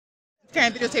Can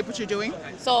I videotape what you're doing?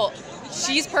 So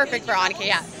she's perfect for on camera.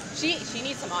 Yeah, she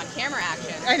needs some on camera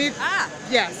action. I need.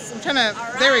 Yes, I'm trying to.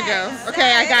 All There we right, go. so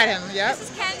Okay, I got him. Yep.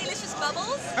 This is Candylicious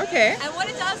bubbles. Okay. And what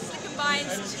it does is it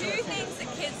combines two things that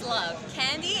kids love: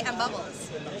 candy and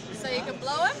bubbles. So you can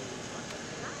blow them,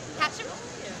 catch them,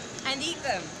 and eat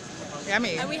them.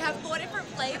 Yummy. And we have 4 different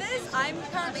flavors. I'm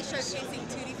currently showcasing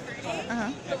Tutti Frutti,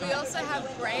 but we also have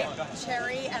grape,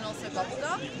 cherry, and also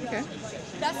bubblegum. Okay.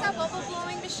 That's our bubble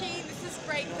blowing machine. This is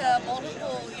great for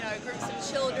multiple, groups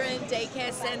of children,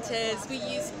 daycare centers. We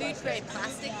use food grade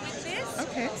plastic with this.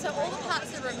 Okay. So all the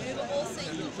parts are removable, so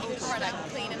you can keep the product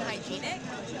clean and hygienic.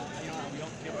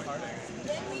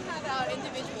 Then we have our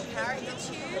individual character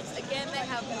tubes. Again, they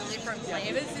have all different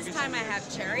flavors. This time I have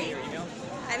cherry.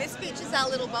 And this features our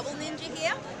little bubble ninja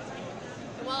here.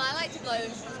 And while I like to blow,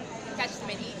 catch them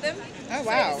and eat them. Oh,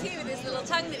 wow. So he's here with his little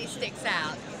tongue that he sticks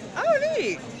out. Oh,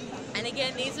 neat. And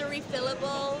again, these are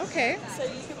refillable. Okay. So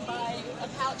you can buy a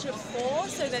pouch of 4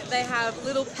 so that they have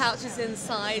little pouches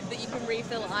inside that you can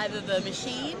refill either the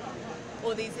machine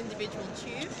or these individual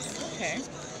tubes. Okay.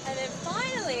 And then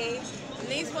finally, and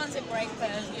these ones are great for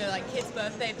like kids'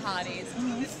 birthday parties.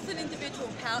 This is an individual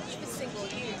pouch for single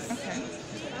use. Okay.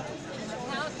 The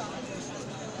pouch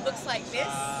looks like this.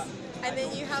 And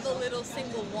then you have a little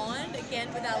single wand,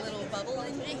 again with our little bubble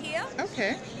ninja here.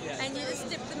 Okay. And you just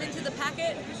dip them into the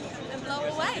packet and blow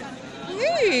away.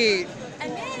 Neat.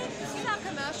 And then this is our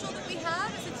commercial that we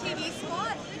have. It's a TV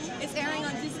spot. It's airing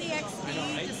on Disney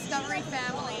XD, Discovery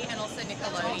Family, and also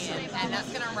Nickelodeon. And that's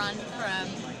going to run from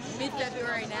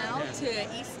mid-February now to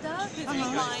Easter, because we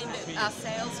find that our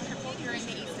sales triple during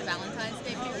the Easter Valentine's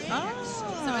Day period. So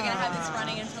we're going to have this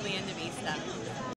running until the end of Easter.